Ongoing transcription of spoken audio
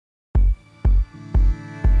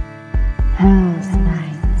House Nights.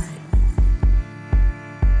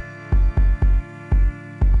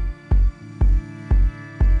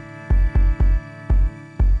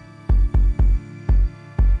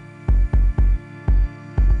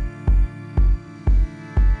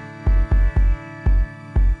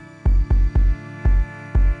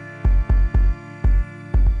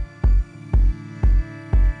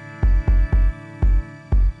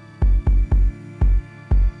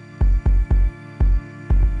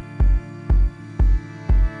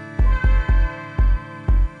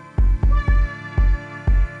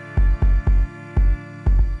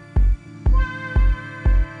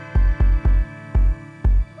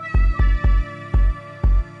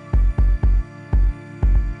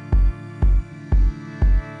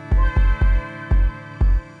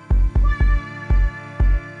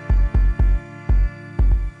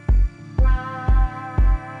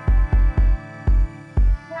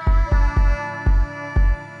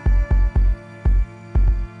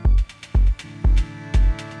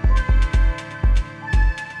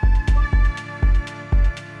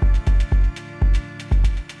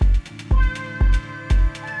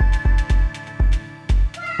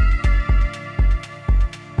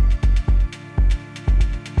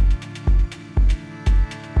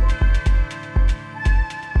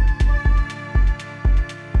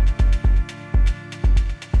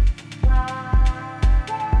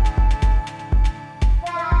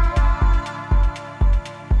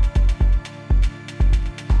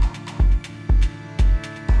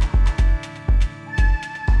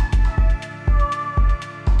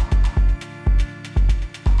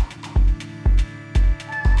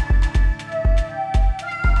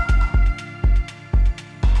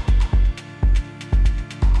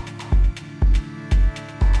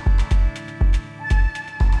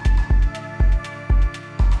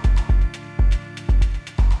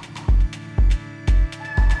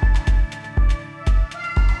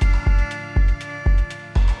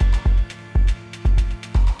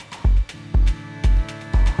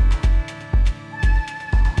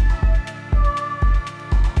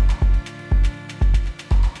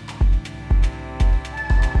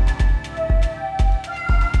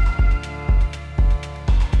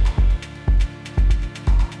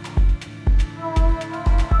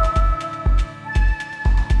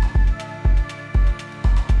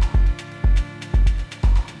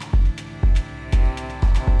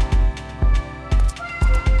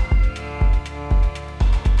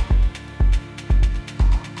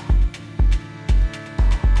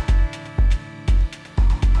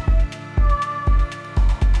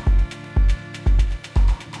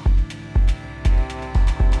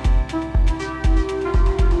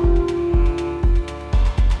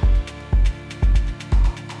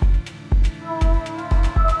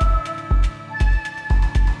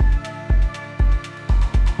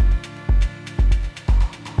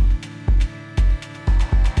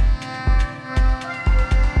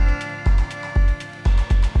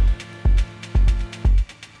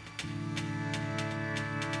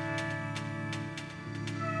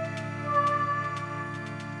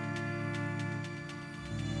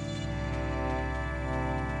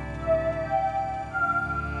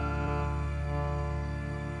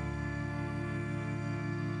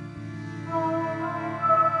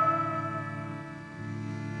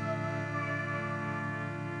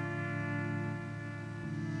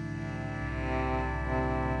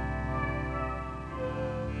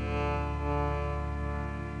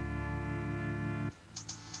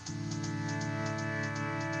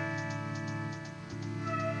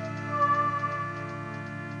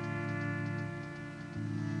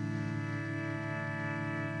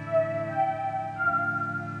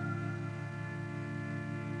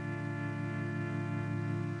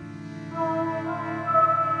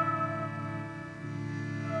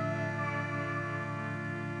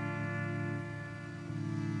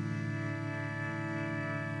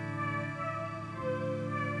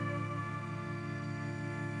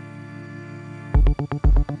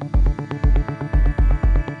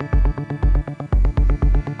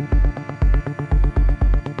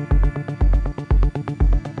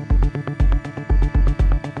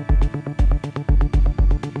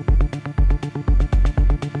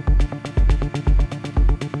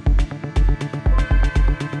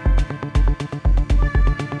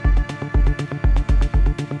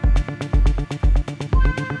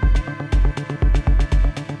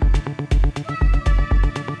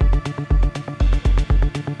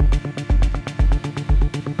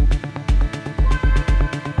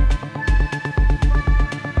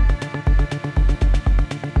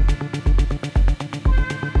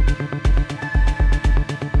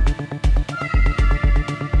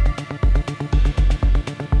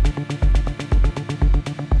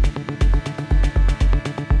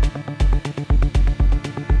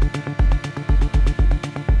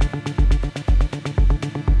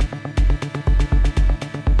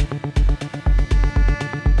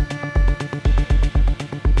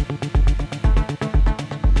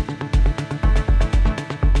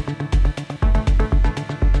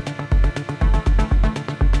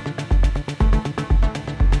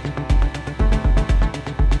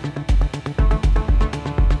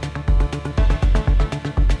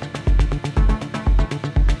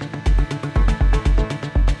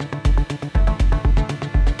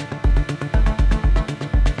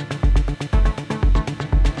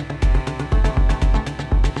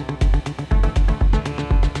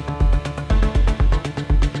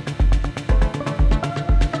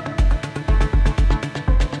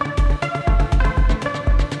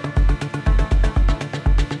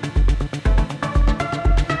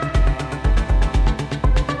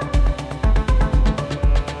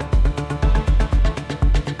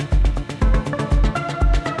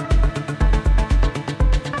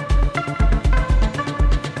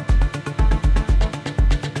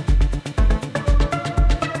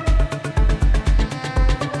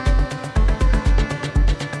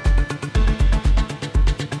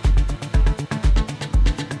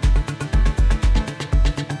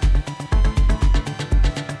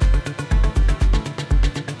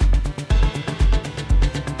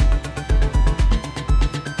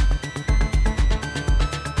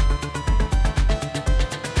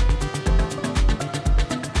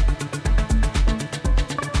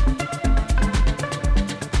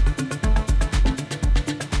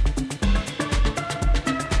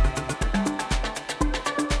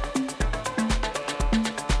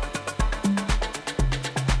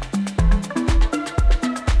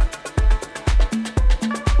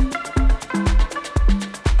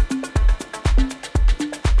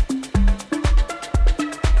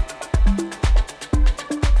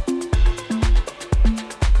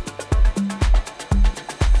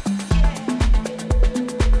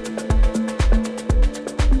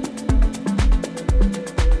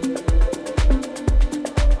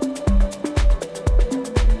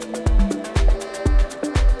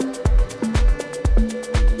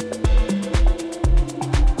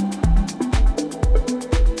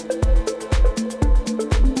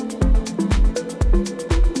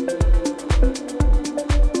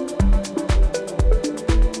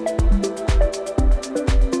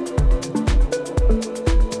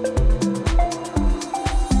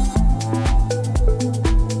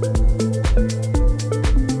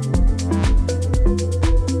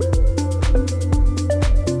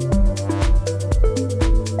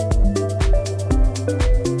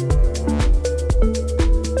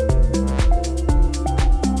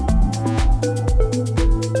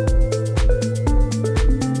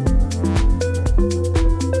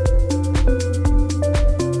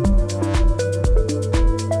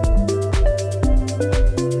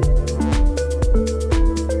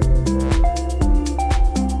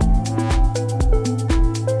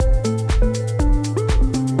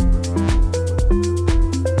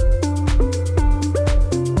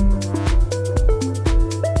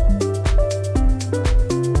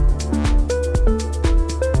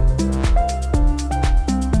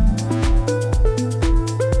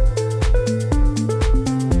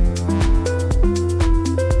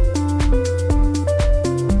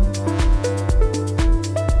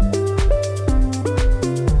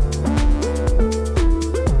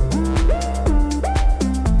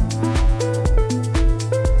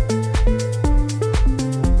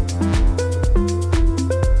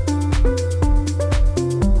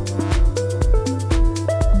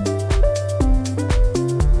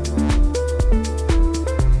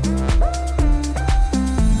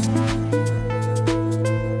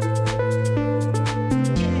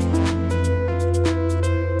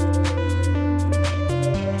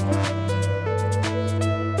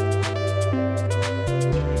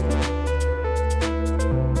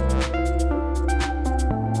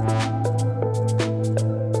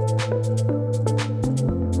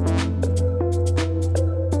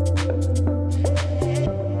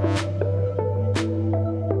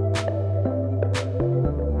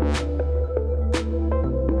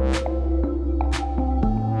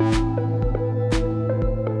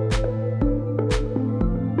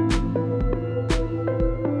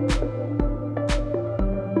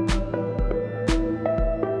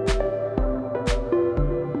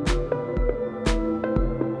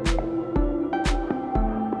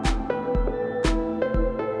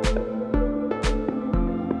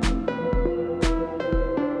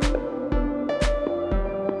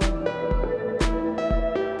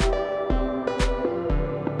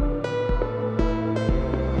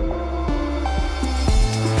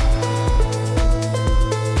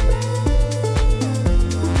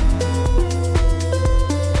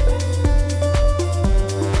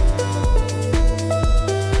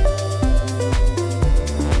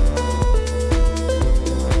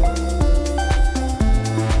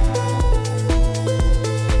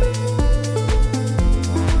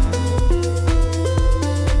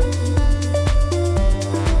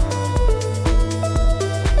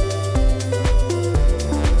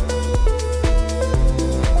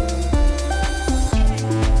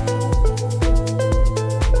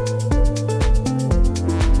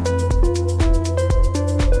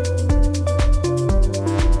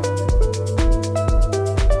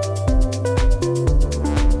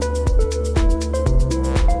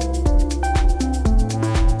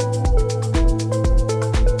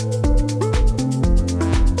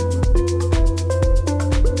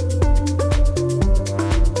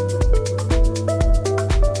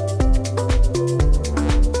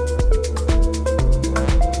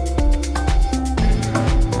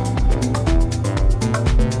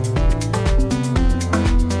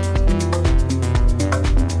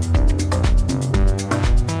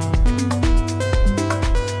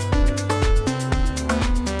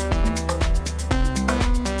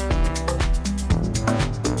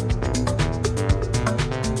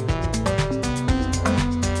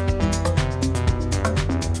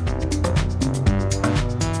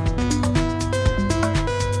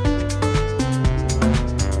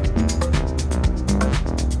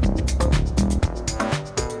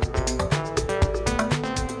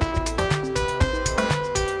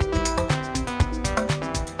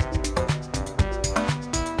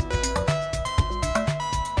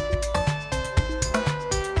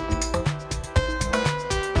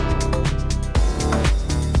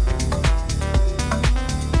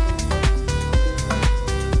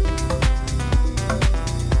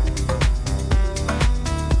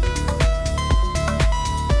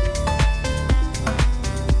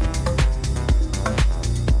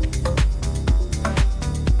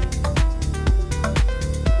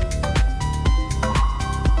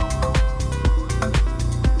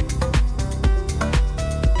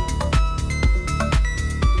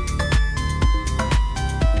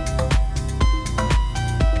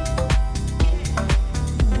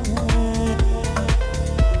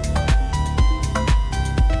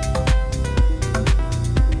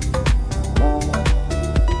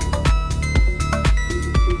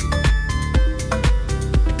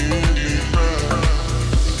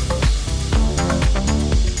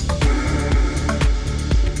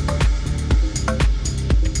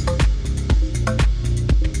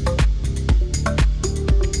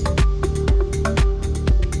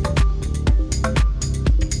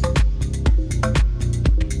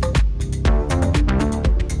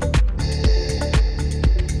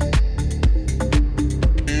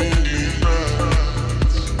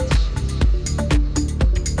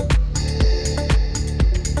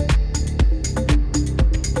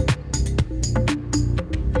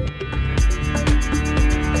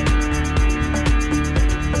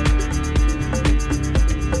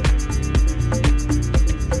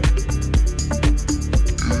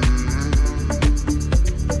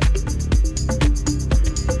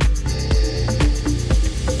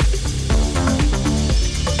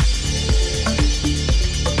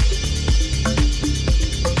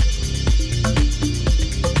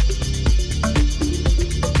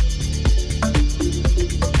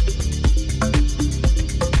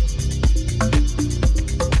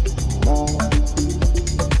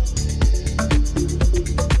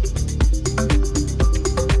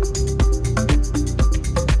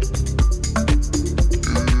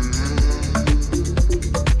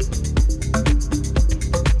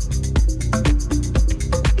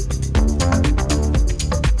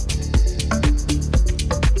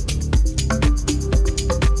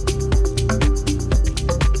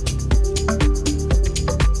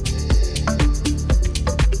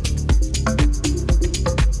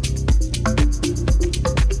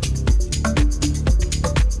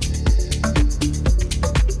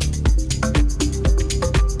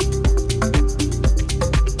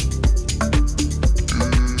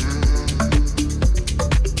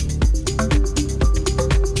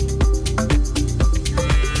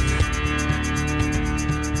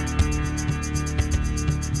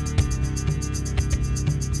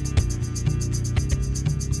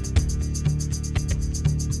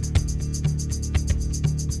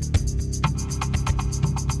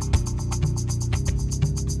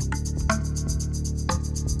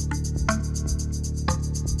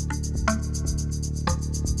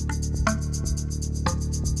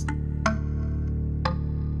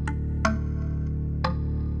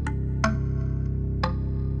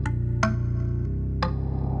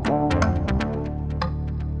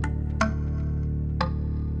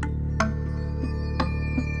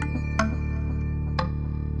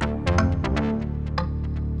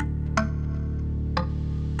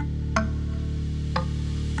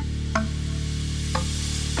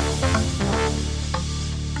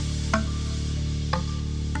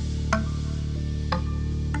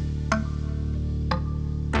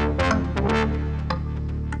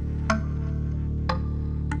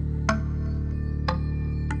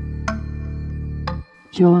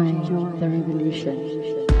 Join the revolution.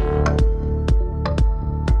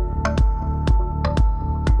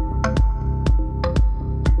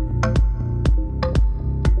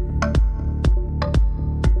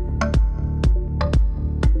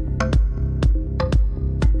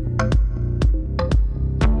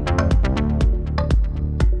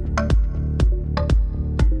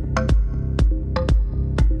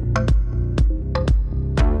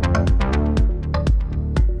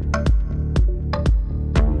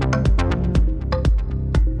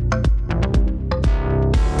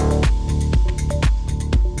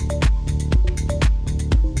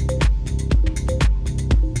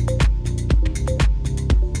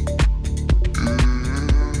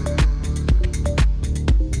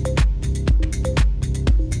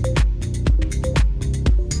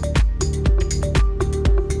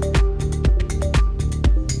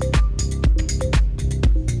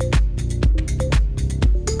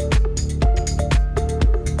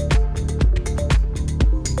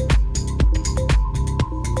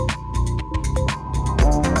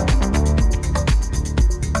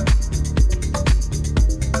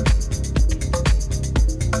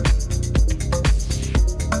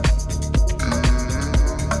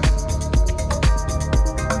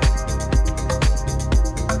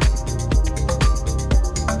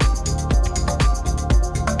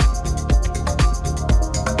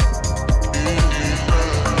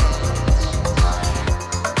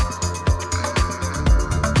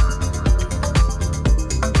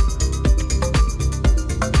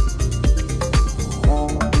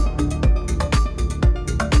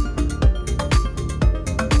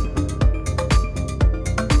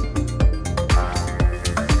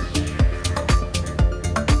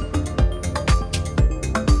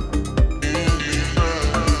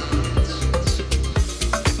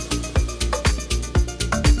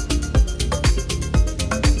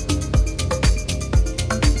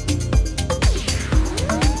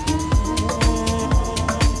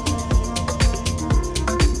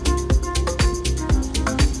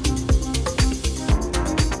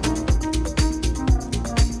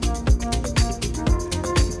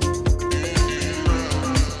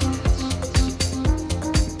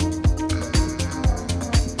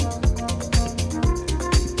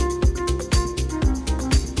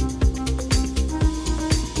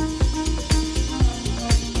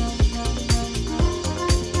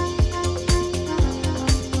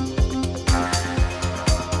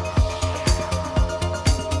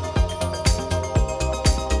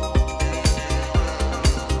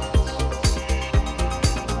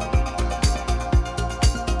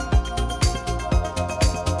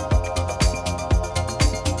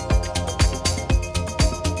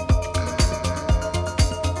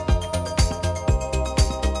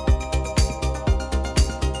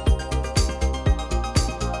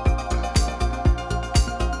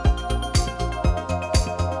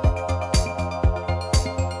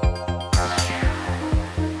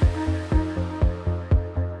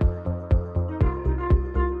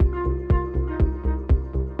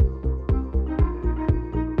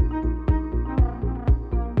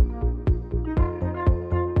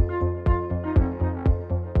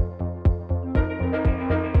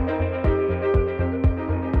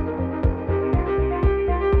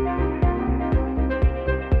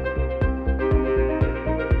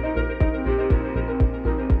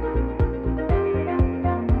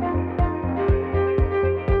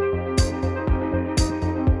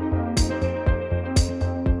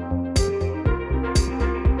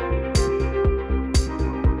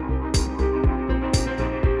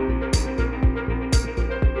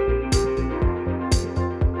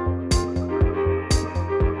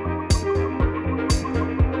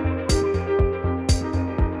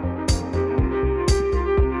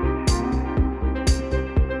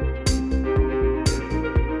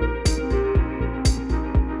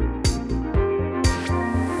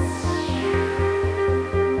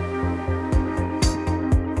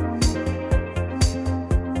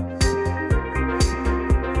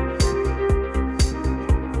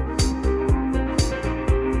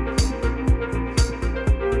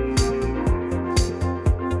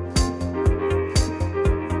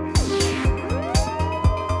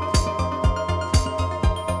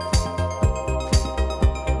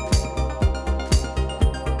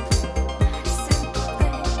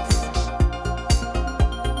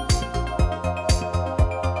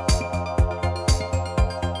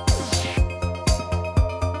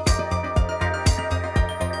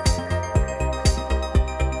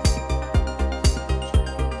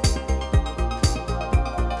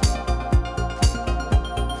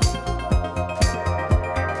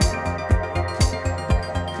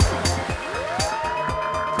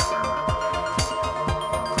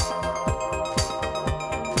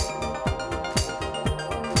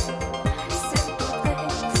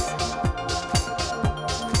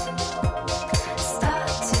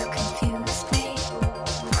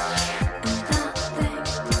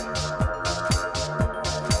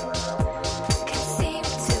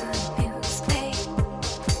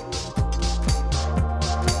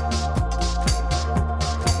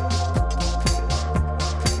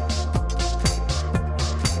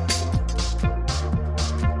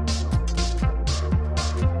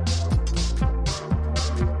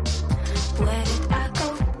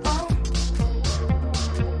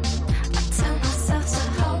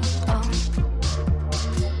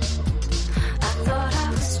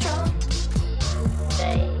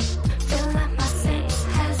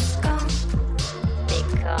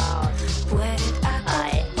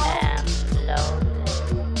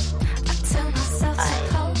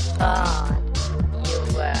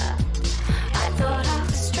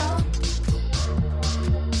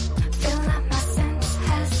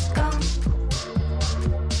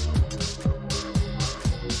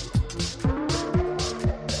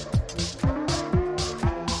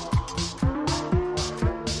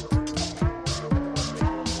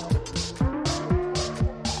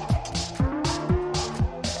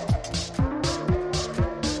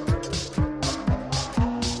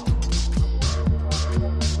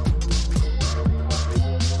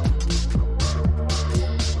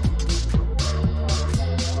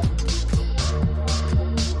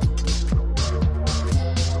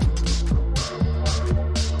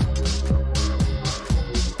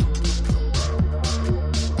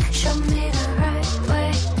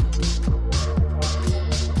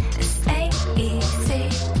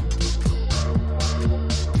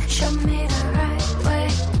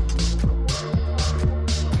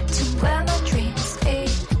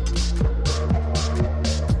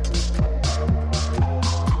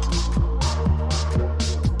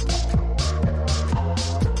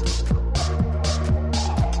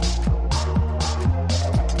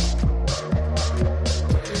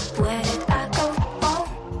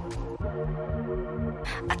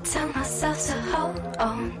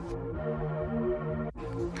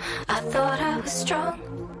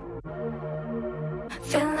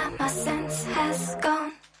 has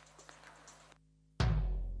gone.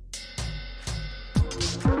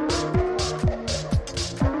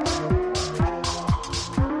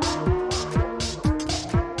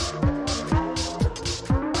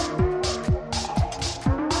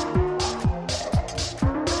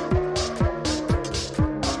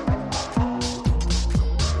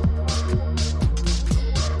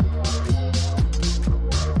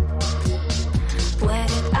 Where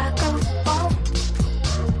did I go wrong?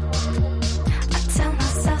 I tell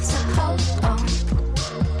myself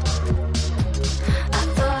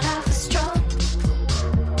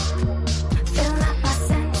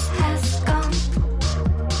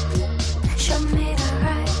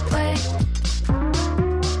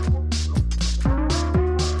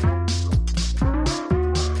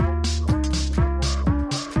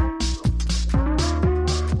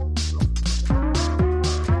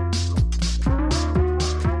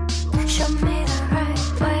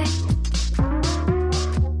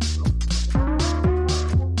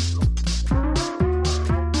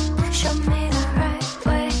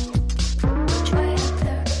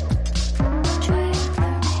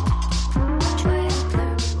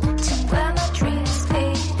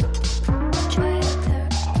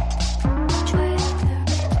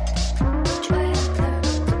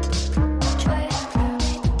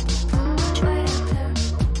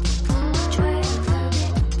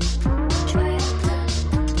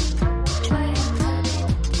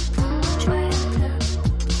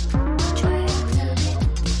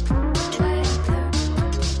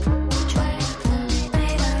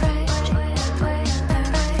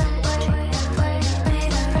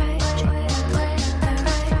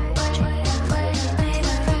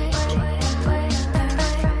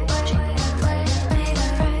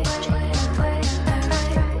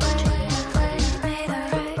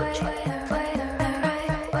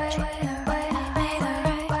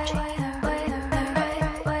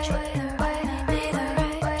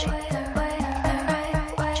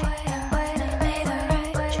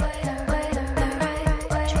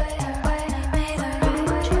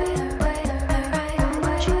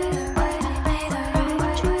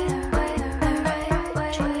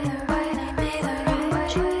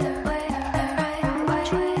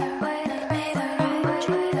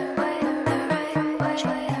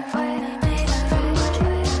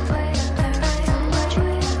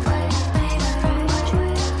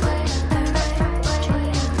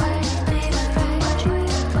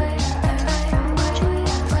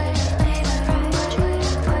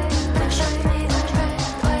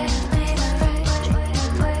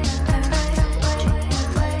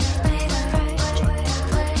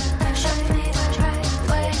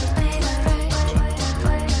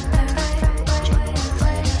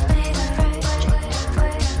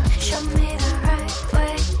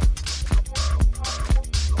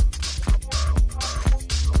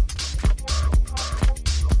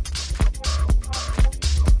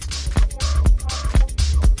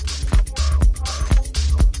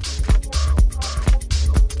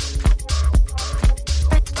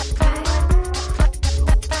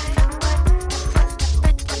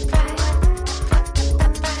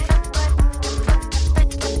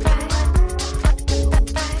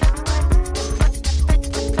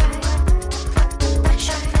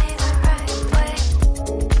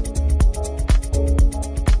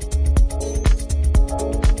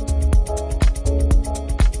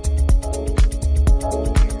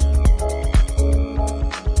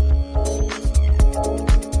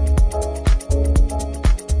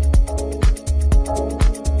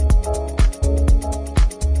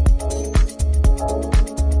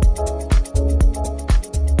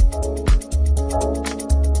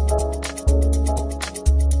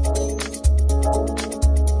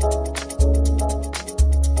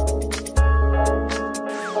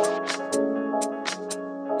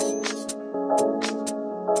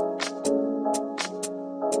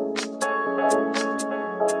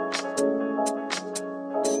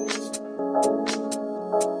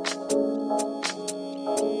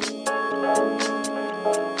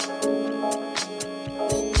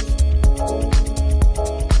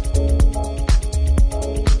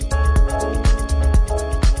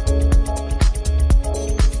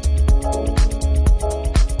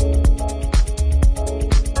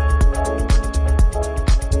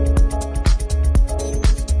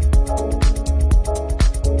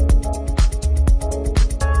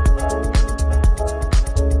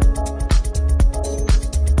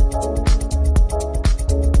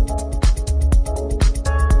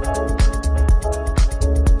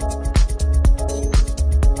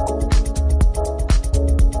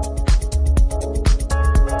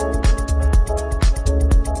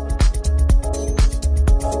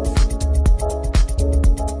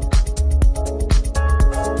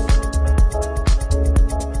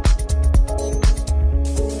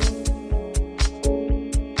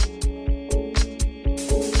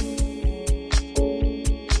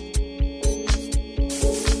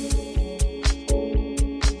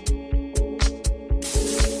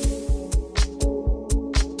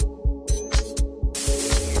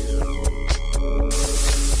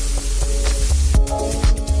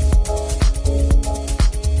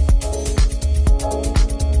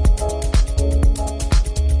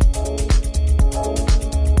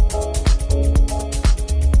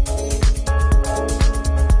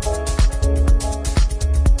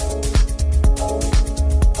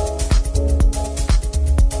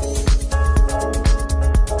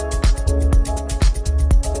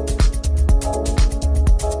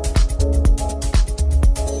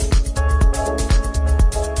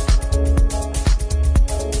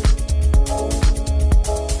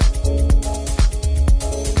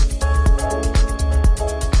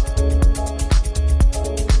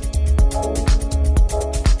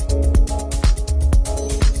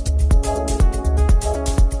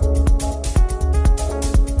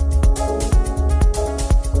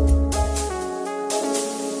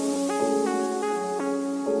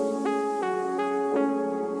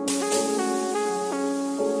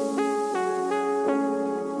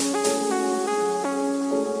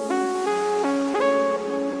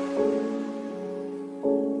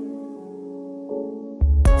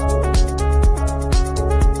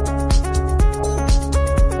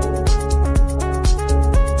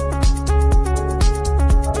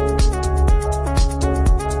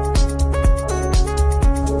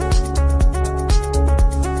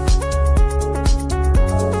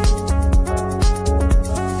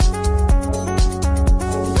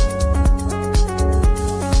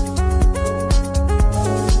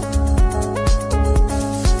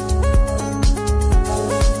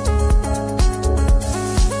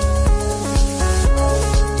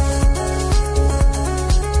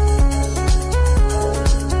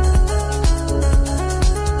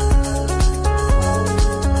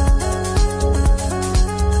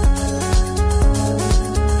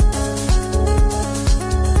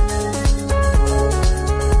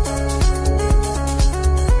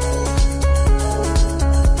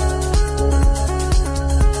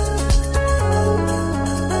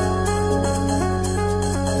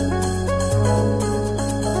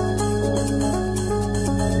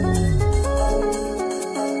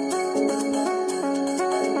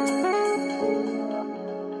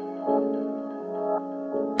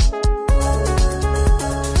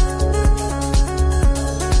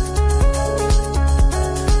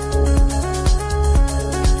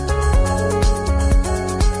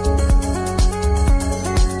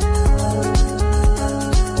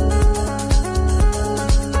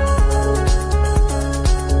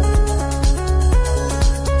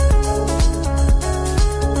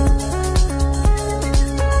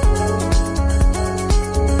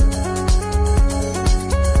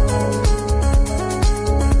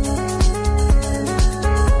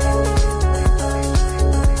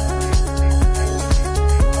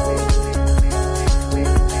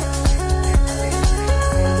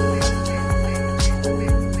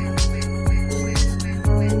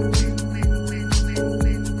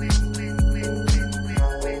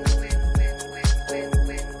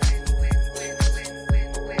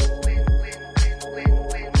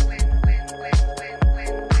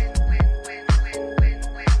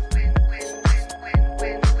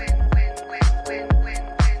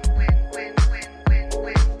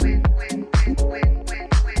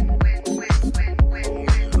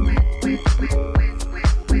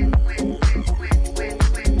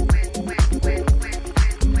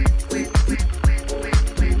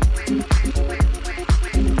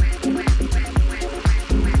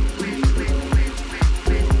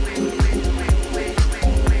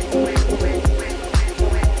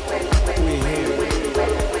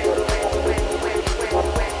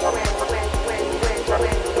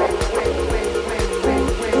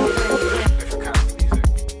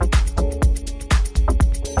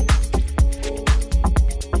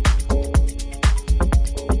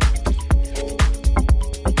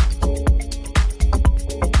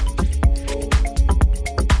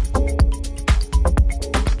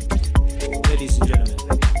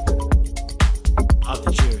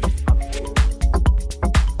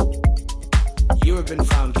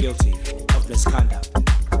misconduct.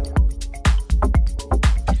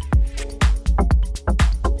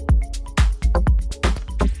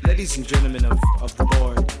 Ladies and gentlemen of the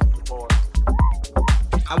board,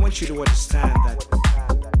 I want you to understand that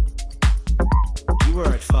you were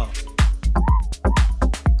at fault.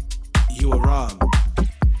 You were wrong.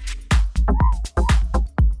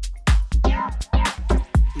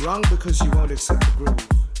 Wrong because you won't accept the groove.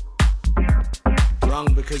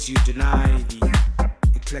 Wrong because you deny the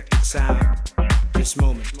eclectic sound this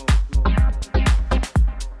moment.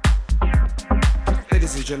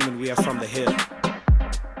 Ladies and gentlemen, we are from the hill.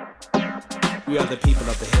 We are the people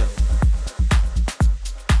of the hill.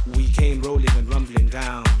 We came rolling and rumbling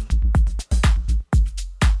down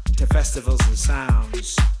to festivals and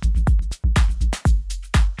sounds.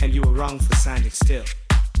 And you were wrong for standing still.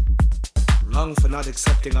 Wrong for not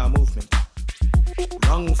accepting our movement.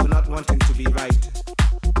 Wrong for not wanting to be right.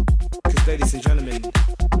 Because ladies and gentlemen,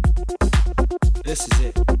 this is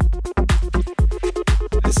it.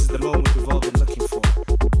 This is the moment we've all been looking for.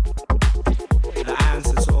 The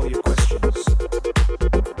answer to all your questions.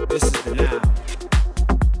 This is the now.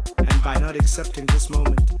 And by not accepting this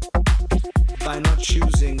moment, by not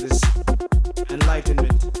choosing this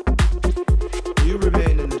enlightenment, you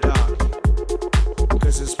remain in the dark.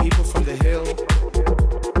 Because as people from the hill,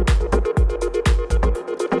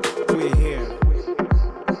 we're here.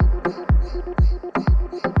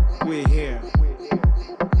 We're here.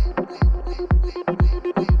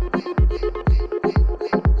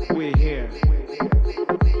 We're here.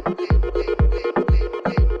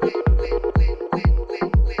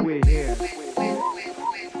 We're here.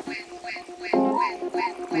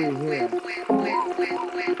 We're here.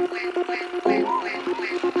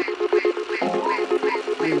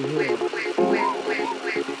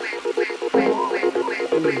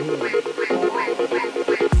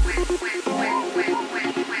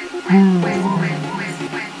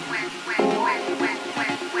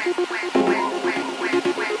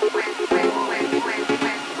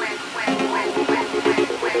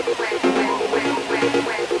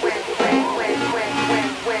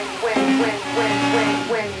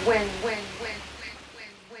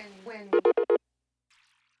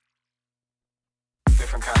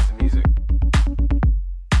 Different kinds of music.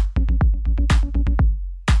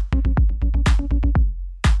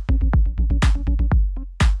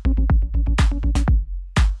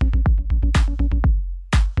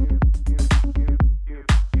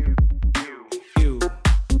 You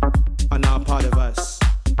are now part of us.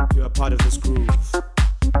 You're a part of this groove.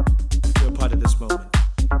 You're a part of this moment.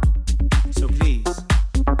 So please,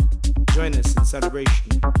 join us in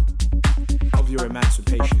celebration of your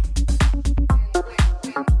emancipation.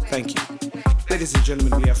 Thank you. Ladies and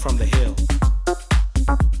gentlemen, we are from the hill.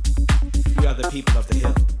 We are the people of the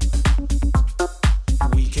hill.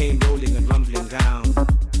 We came rolling and rumbling down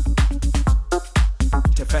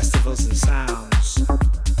to festivals and sounds.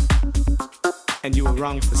 And you were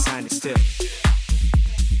wrong for standing still.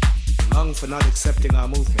 Wrong for not accepting our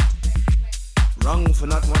movement. Wrong for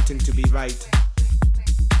not wanting to be right.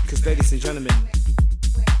 Because ladies and gentlemen,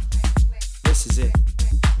 this is it.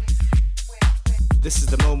 This is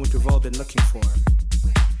the moment we've all been looking for.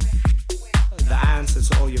 The answer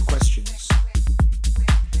to all your questions.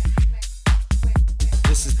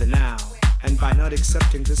 This is the now. And by not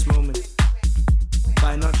accepting this moment,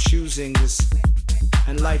 by not choosing this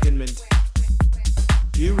enlightenment,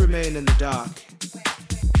 you remain in the dark.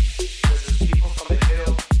 Because as people from the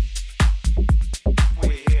hill,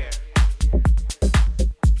 we're here.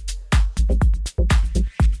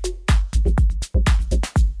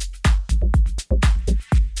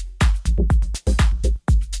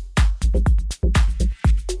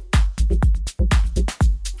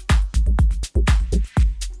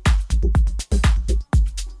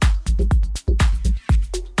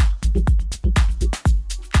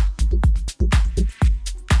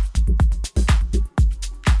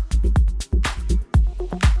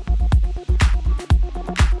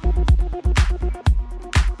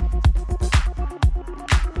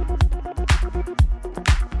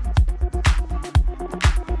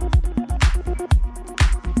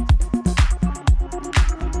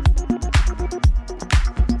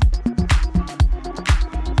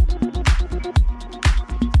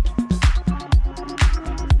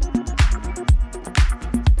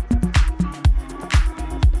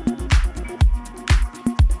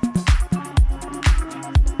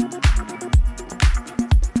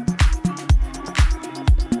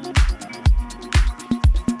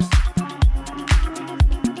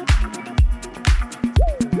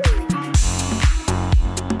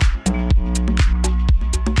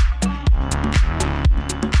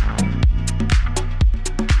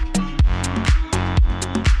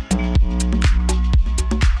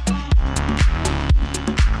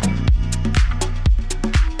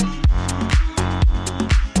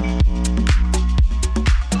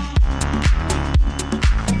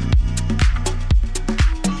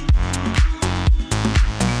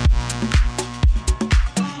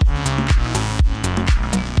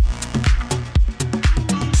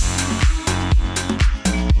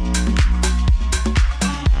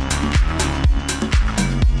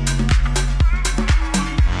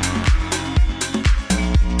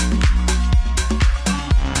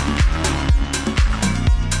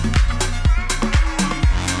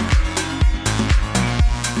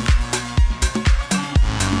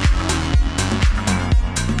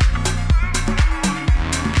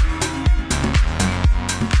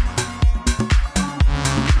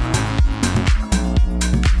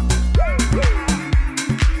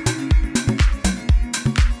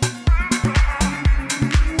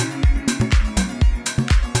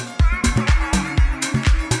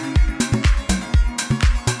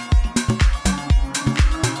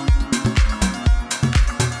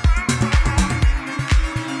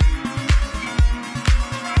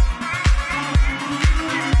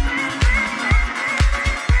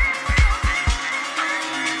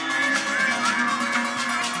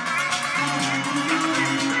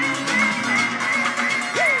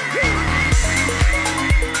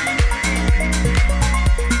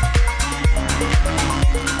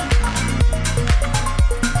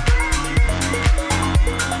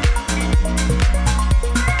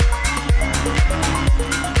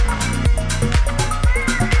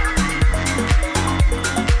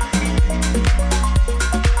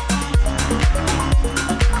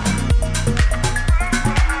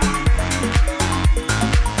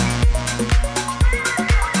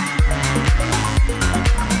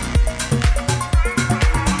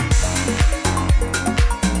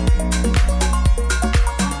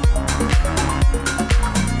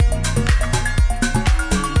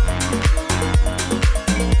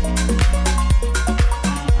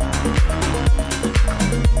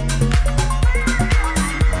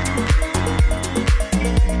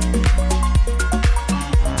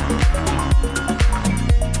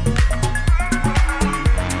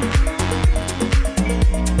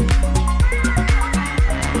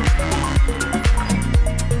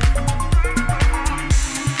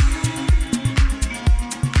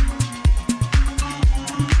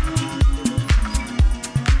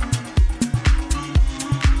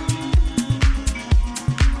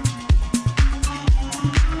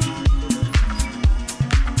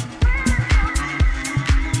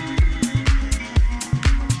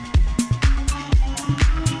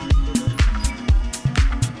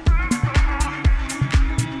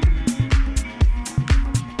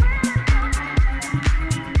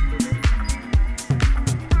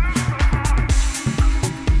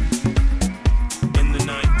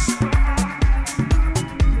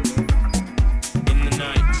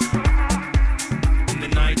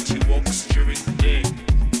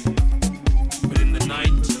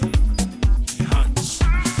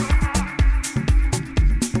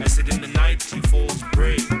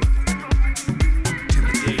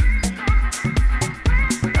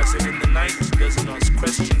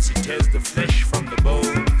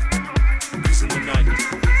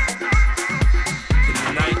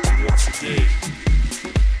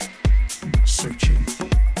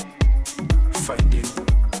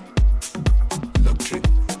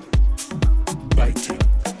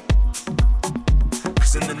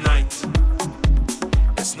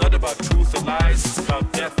 about truth or lies, it's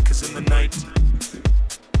about death, cause in the night,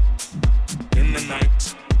 in the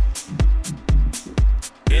night,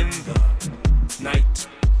 in the night,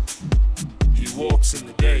 he walks in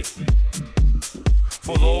the day.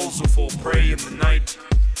 For those who fall prey in the night,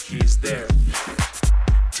 he is there.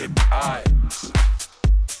 Tipped eyes,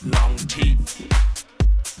 long teeth,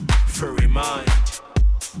 furry mind,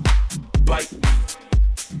 bite me,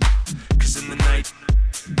 cause in the night,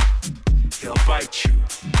 he'll bite you,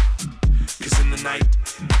 cause in the night,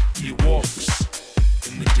 he walks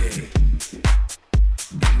in the day.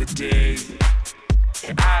 In the day,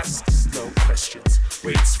 he asks no questions,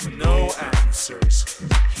 waits for no answers,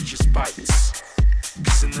 he just bites,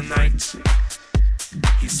 cause in the night,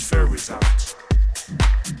 his fur is out,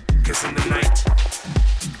 cause in the night,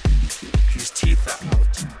 his teeth are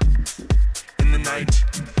out, in the night,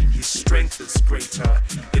 his strength is greater,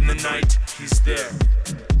 in the night, he's there,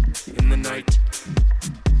 in the night,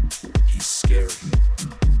 he's scary,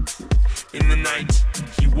 in the night,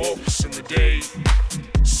 he walks in the day,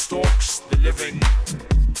 stalks the living,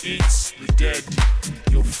 eats the dead,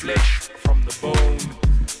 your flesh from the bone,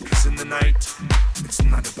 cause in the night, it's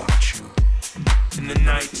not about you, in the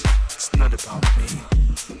night, it's not about me,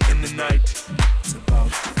 in the night, it's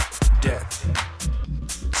about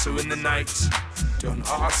death, so in the night, don't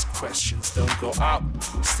ask questions, don't go out,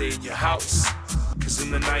 stay in your house, cause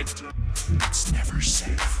in the night, it's never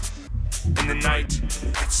safe, in the night,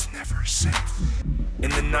 it's never safe, in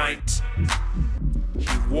the night,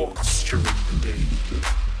 he walks during the day,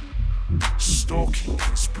 stalking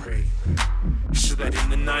his prey, so that in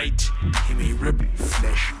the night he may rip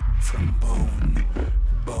flesh from bone,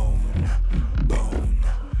 bone, bone,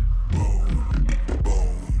 bone,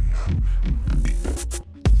 bone.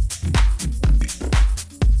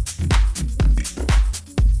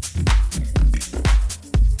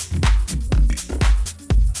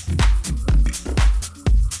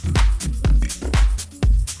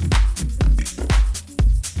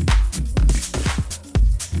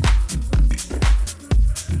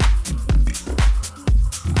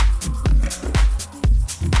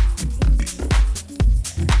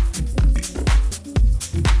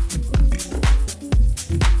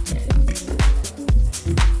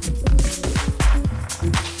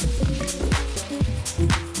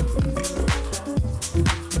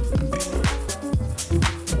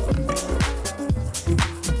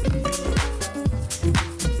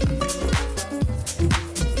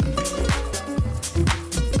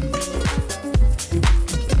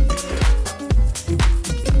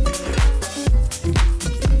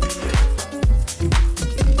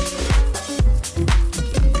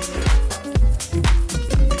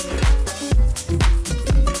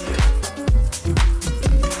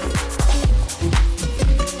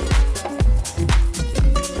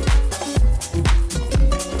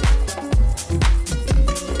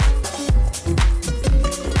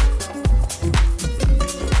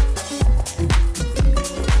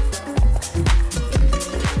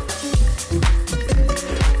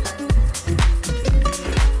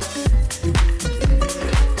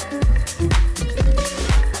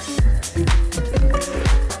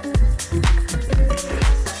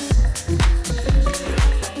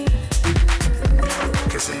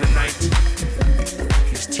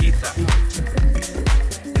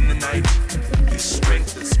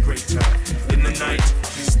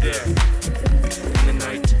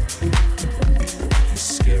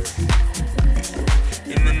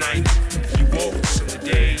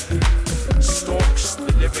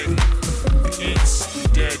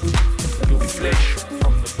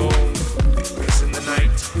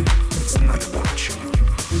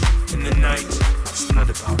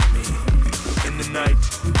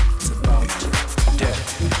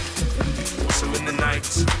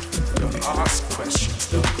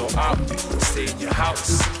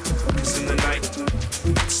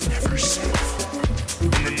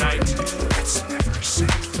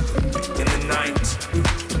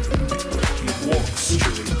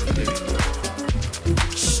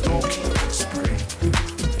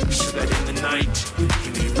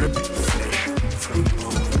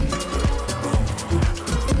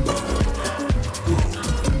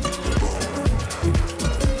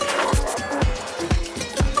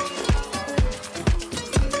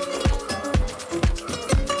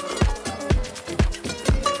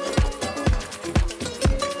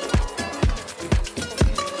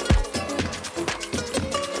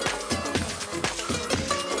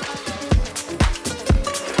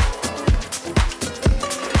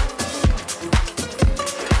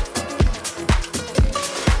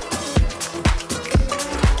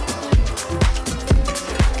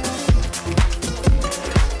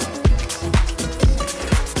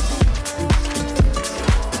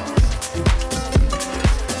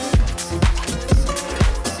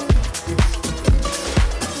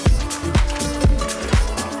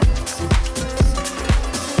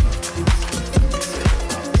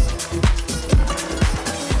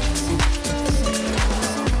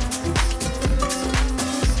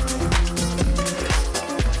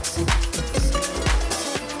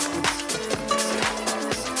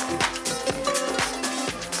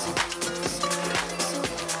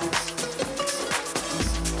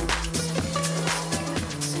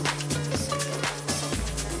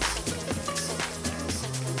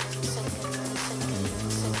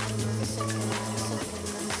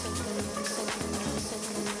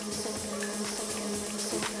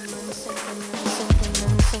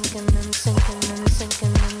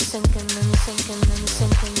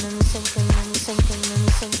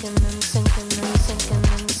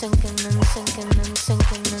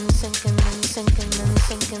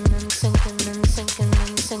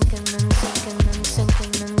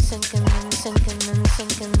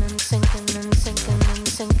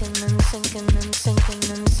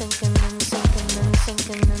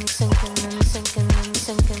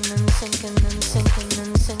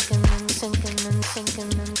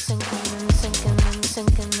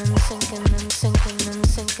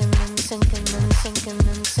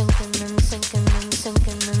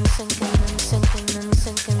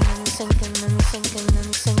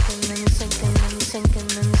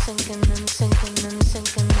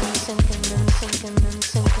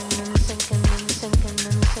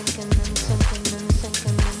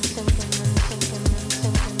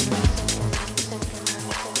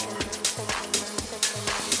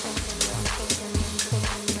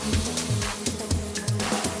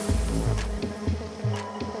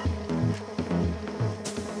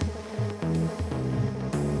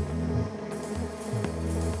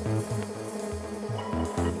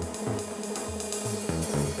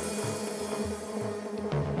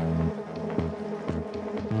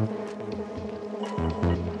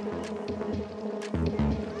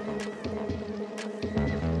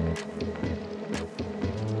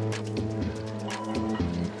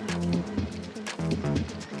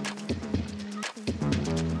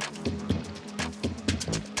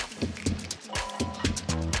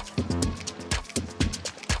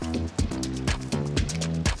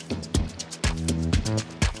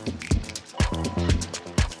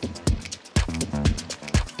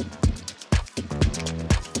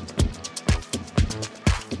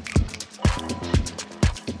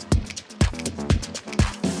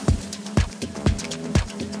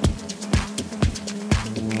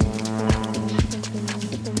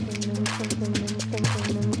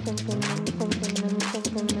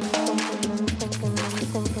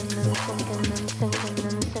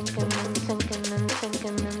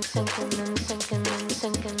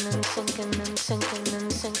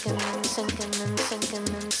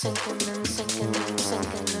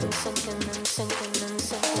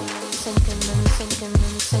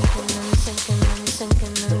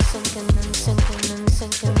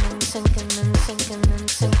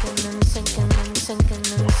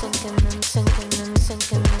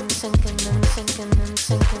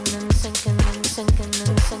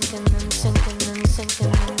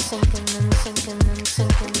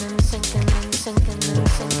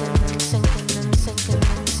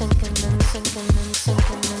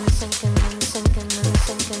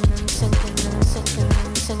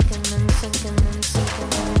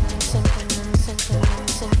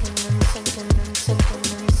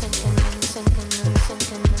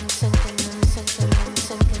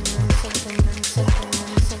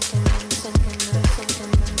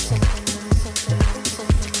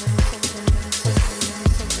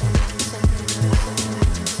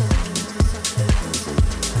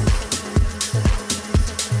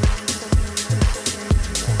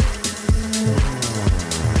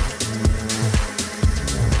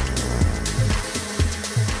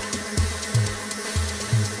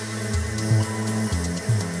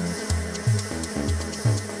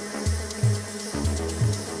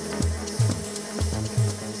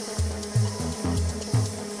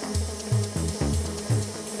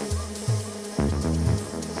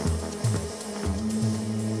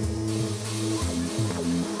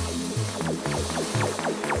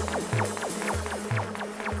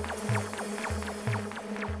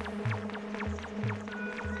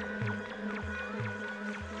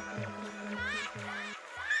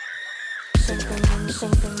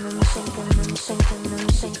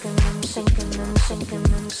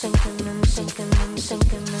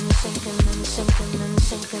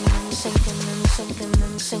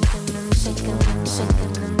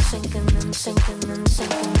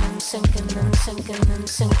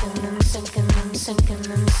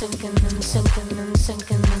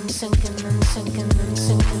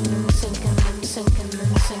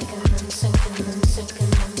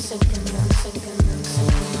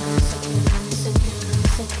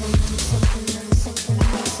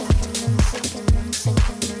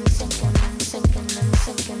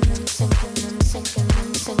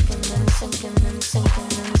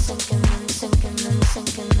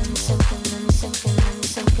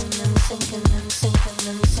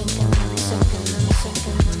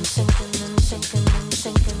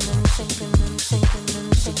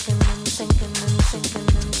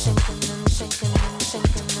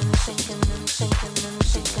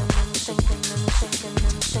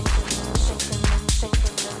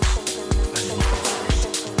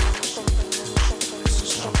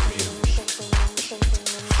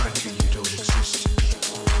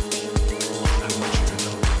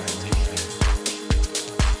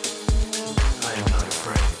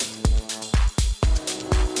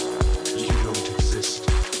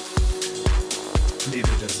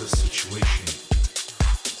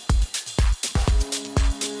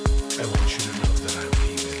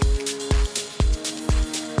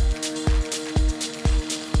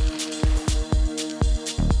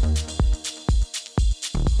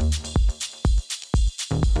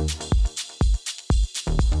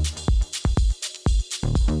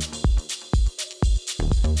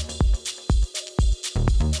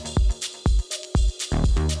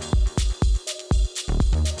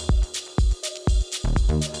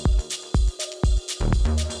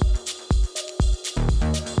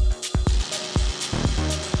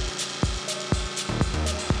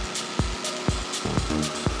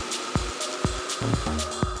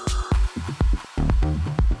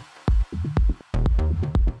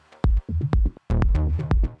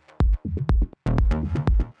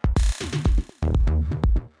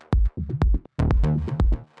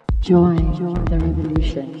 Join the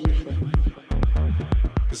revolution.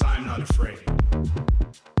 Because I'm not afraid.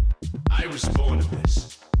 I was born of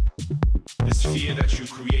this. This fear that you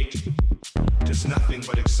create does nothing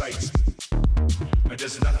but excite me. It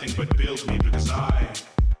does nothing but build me because I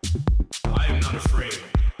am not afraid.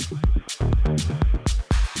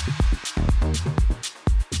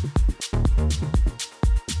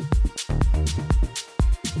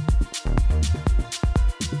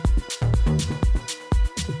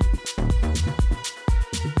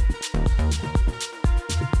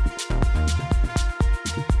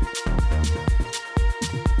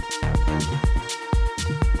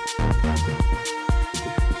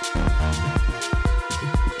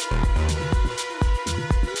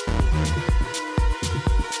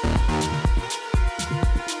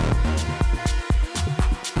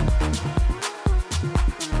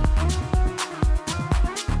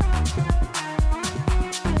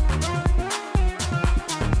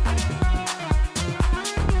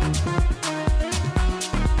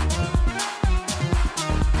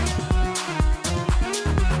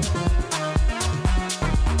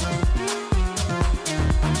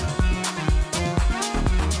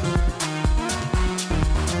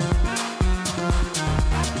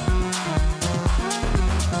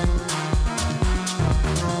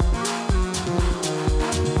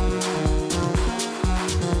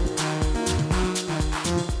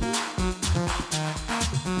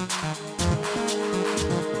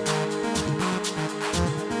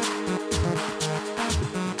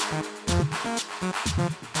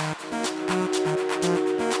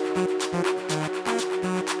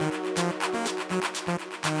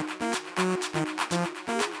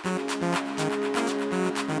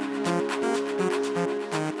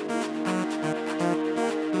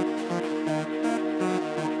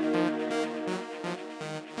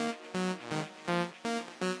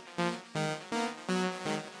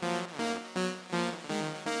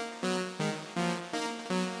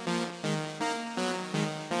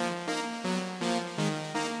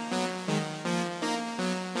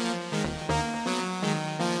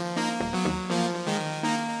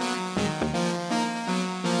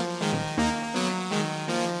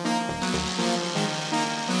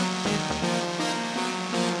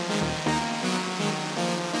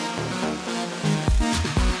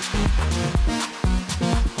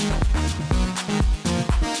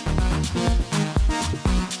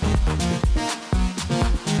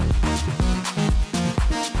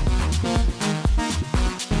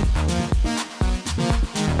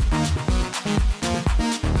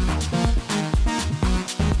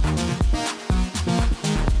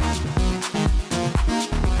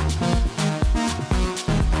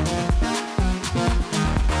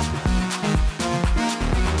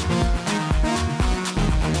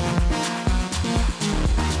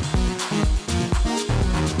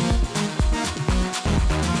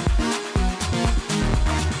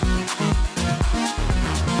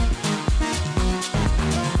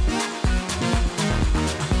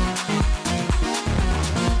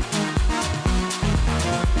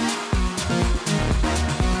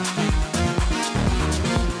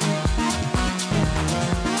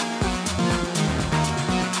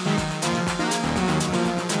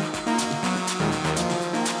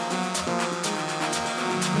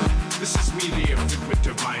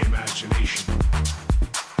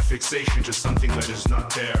 Fixation to something that is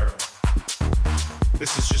not there.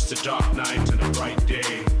 This is just a dark night and a bright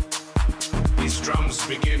day. These drums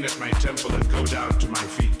begin at my temple and go down to my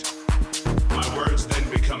feet. My words then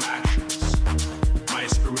become actions. My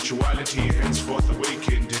spirituality henceforth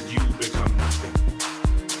awakened and you become nothing.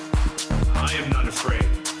 I am not afraid.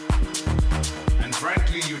 And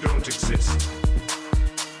frankly, you don't exist.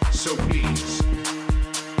 So please,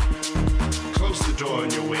 close the door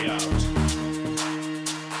on your way out.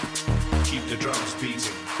 Keep the drums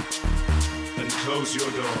beating. Then close your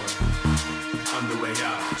door on the way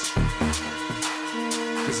out.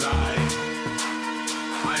 'Cause I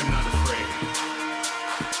am not